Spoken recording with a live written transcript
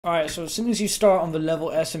Alright, so as soon as you start on the level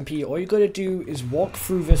SMP, all you gotta do is walk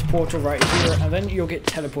through this portal right here, and then you'll get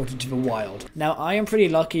teleported to the wild. Now, I am pretty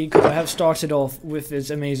lucky because I have started off with this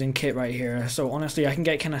amazing kit right here, so honestly, I can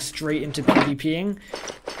get kind of straight into PvPing,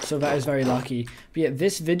 so that is very lucky. But yeah,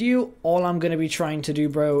 this video, all I'm gonna be trying to do,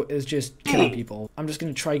 bro, is just killing people. I'm just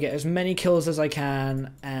gonna try to get as many kills as I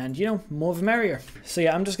can, and, you know, more the merrier. So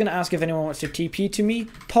yeah, I'm just gonna ask if anyone wants to TP to me,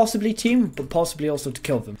 possibly team, but possibly also to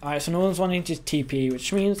kill them. Alright, so no one's wanting to TP,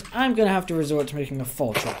 which means I'm gonna have to resort to making a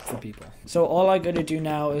fall trap for people. So all I gotta do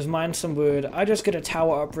now is mine some wood. I just gotta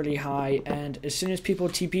tower up really high, and as soon as people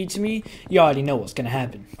TP to me, you already know what's gonna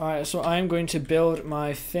happen. Alright, so I'm going to build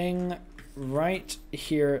my thing right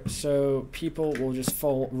here, so people will just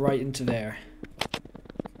fall right into there.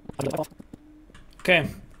 Okay,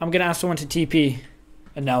 I'm gonna ask someone to TP,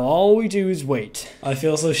 and now all we do is wait. I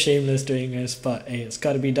feel so shameless doing this, but hey, it's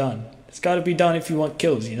gotta be done. It's gotta be done if you want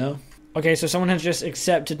kills, you know? Okay, so someone has just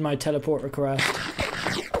accepted my teleport request.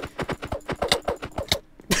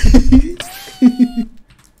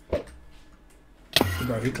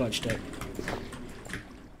 Bro, he clutched it.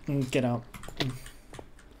 Get out.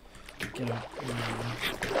 Get out.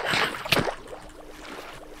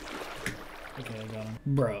 Okay, I got him.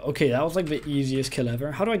 Bro, okay, that was like the easiest kill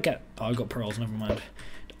ever. How do I get... Oh, I got pearls, never mind.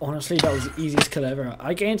 Honestly, that was the easiest kill ever.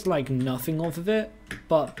 I gained like nothing off of it,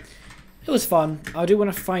 but... it was fun. I do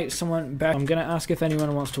want to fight someone better. I'm gonna ask if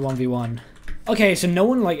anyone wants to 1v1. Okay, so no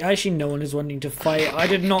one, actually no one is wanting to fight. I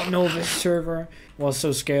did not know this server was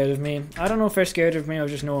so scared of me. I don't know if they're scared of me or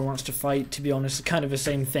just no one wants to fight, to be honest. It's kind of the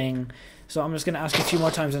same thing. So I'm just gonna ask a few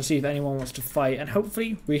more times and see if anyone wants to fight, and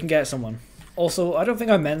hopefully we can get someone. Also, I don't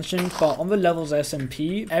think I mentioned, but on the Levels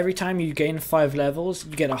SMP, every time you gain 5 levels,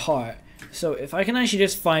 you get a heart. So if I can actually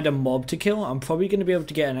just find a mob to kill, I'm probably going to be able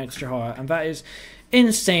to get an extra heart, and that is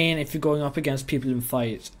insane if you're going up against people in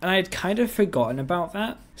fights. And I had kind of forgotten about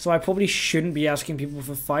that, so I probably shouldn't be asking people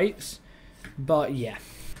for fights, but yeah.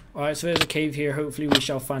 Alright, so there's a cave here. Hopefully we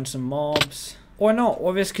shall find some mobs. Or not,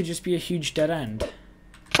 or this could just be a huge dead end.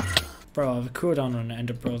 Bro, the cooldown on the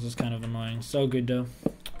ender pearls is kind of annoying. So good though.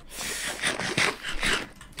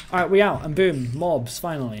 Alright, we out, and boom, mobs,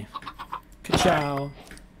 finally. Ka-chow.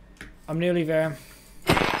 I'm nearly there.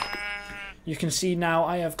 You can see now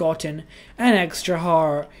I have gotten an extra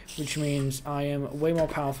heart, which means I am way more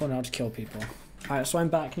powerful now to kill people. Alright, so I'm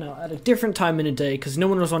back now at a different time in the day because no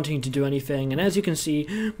one was wanting to do anything, and as you can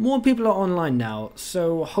see, more people are online now,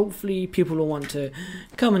 so hopefully people will want to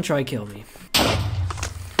come and try kill me.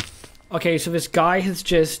 Okay, so this guy has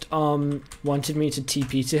just wanted me to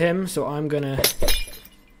TP to him, so I'm gonna...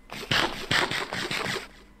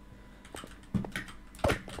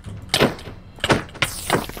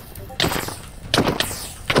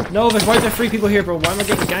 No, there's why are there 3 people here, bro? Why am I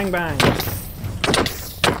getting gangbanged?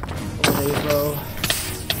 Okay, bro.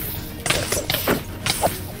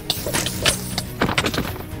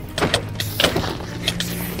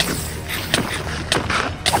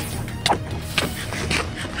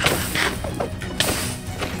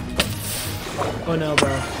 Oh no,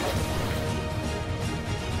 bro.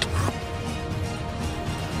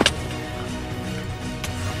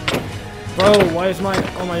 Bro, why is my...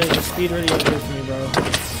 oh my god, the speed really good for me, bro.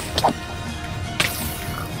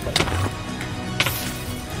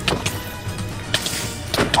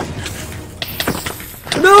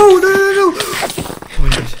 No, no, no, no!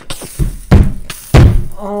 Wait.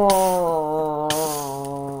 Oh,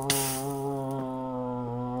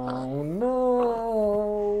 no.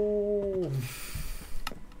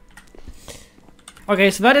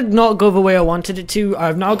 Okay, so that did not go the way I wanted it to.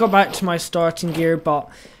 I've now got back to my starting gear, but,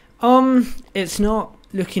 it's not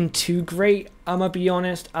looking too great, I'm gonna be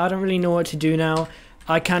honest. I don't really know what to do now.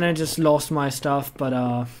 I kind of just lost my stuff,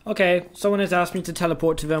 but, okay, someone has asked me to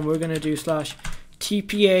teleport to them. We're gonna do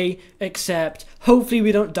 /TPA, except hopefully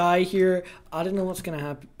we don't die here. I don't know what's gonna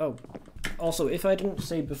happen. Oh, also, if I didn't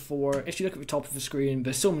say before, if you look at the top of the screen,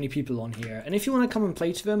 there's so many people on here, and if you want to come and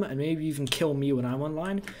play to them and maybe even kill me when I'm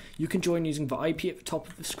online, you can join using the IP at the top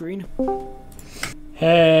of the screen.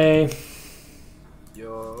 Hey.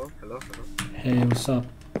 Yo, hello. Hey, what's up?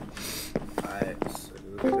 I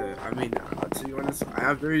mean, to be honest,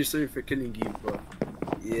 I am very sorry for killing you, but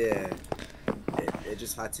yeah, it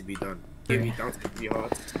just had to be done. Give me down to 3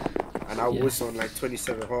 hearts, and I was on like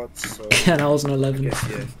 27 hearts, so... and I was on 11. Guess,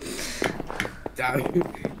 yeah. Damn.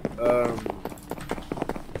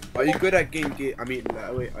 Are you good at game? I mean,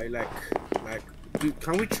 wait, dude,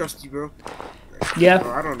 can we trust you, bro? Yeah.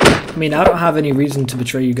 I don't know. I mean, I don't have any reason to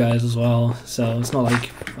betray you guys as well, so it's not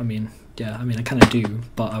like, I mean, yeah, I mean, I kind of do,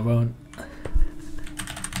 but I won't.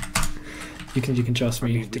 You can trust me.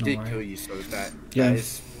 I mean, we did kill you, so that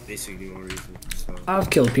is basically the only reason. So, I've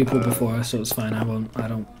killed people before, so it's fine. I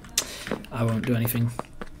won't do anything.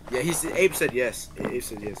 yeah, Abe said yes. Abe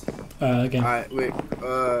said yes. Okay. Alright, wait.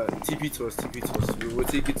 TP to us. We'll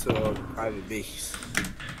take it to a private base.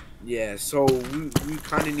 Yeah, so we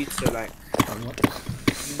kind of need to like.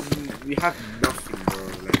 We have nothing, bro.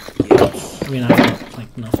 Like, yeah. I mean, I've got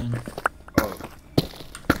like nothing. Oh.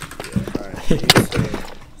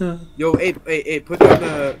 Yeah. Alright. Yo, Abe, put down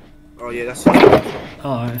the. Oh yeah, that's. Oh,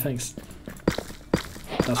 alright, thanks.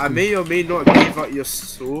 That's I cool. may or may not give out your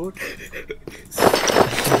sword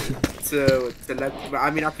to let.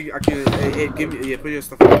 I mean, I can. Hey, give me. Yeah, put your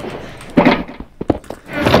stuff.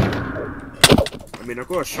 I mean, I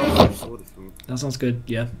got a shotgun sword if you want. That sounds good.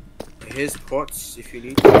 Yeah. Here's pots if you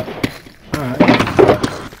need. Alright.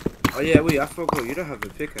 Oh yeah, wait, I forgot. You don't have a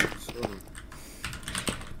pickaxe. Hold on.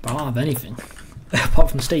 I don't have anything apart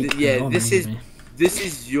from steak. Yeah, this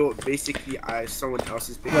is your basically someone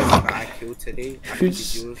else's pickaxe that I killed today.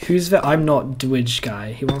 Who's the I'm not Dwidge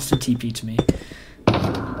guy? He wants to TP to me.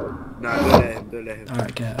 Nah, don't let him.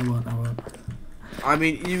 Alright, okay, I won't. I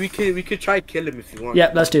mean, we could try kill him if you want.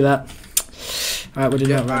 Yeah, let's do that. Alright, we'll do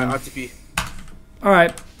that right now. RTP.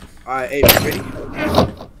 Alright. Alright, hey, ready?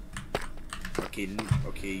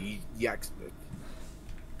 Okay, yaks.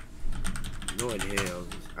 No in here.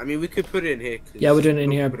 I mean, we could put it in here. Yeah, we're doing it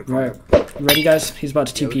in here. Right. Ready, guys? He's about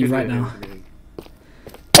to TP right now.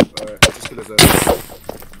 Alright, just kill us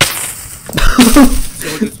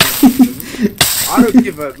I don't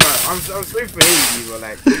give a man. I'm sorry for hating you, but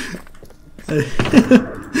like,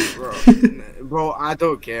 bro, I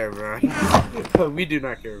don't care, bro. We do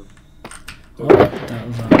not care. Oh,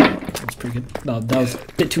 that was pretty good. No, that was a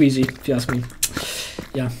bit too easy, if you ask me.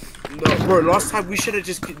 Yeah. No, bro. Last time we should have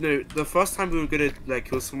just the first time we were gonna like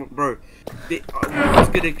kill someone, bro. We was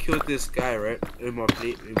gonna kill this guy, right? In my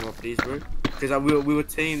place, bro. Because we were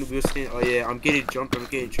saying, oh yeah, I'm getting jumped.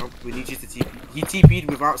 We need you to TP. He TP'd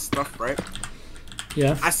without stuff, right?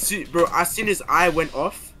 Yeah. As soon as I went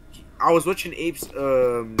off, I was watching Abe's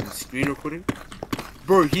screen recording.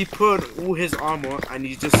 Bro, he put all his armor and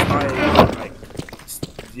he just started like,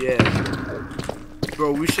 yeah.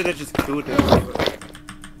 Bro, we should have just killed him.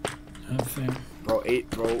 Bro,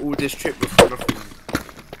 all this trip was for nothing.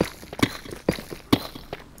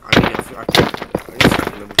 I mean, I can't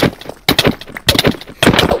kill him.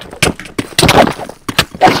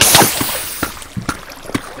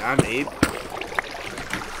 Damn, Abe.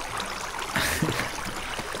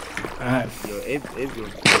 Alright. Yo, Abe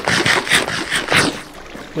going.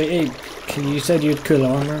 Wait, Abe, you said you'd cool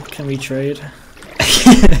armor. Can we trade?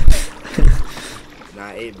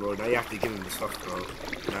 Nah, Abe, bro. Now you have to give him the stuff, bro.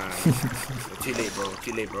 Nah. Too late,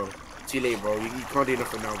 bro. You can't do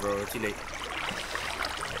nothing now, bro. Too late.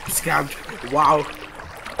 Scammed. Wow.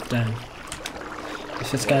 Damn.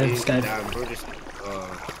 It's just guy. Damn, bro. Just,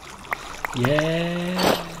 Yeah.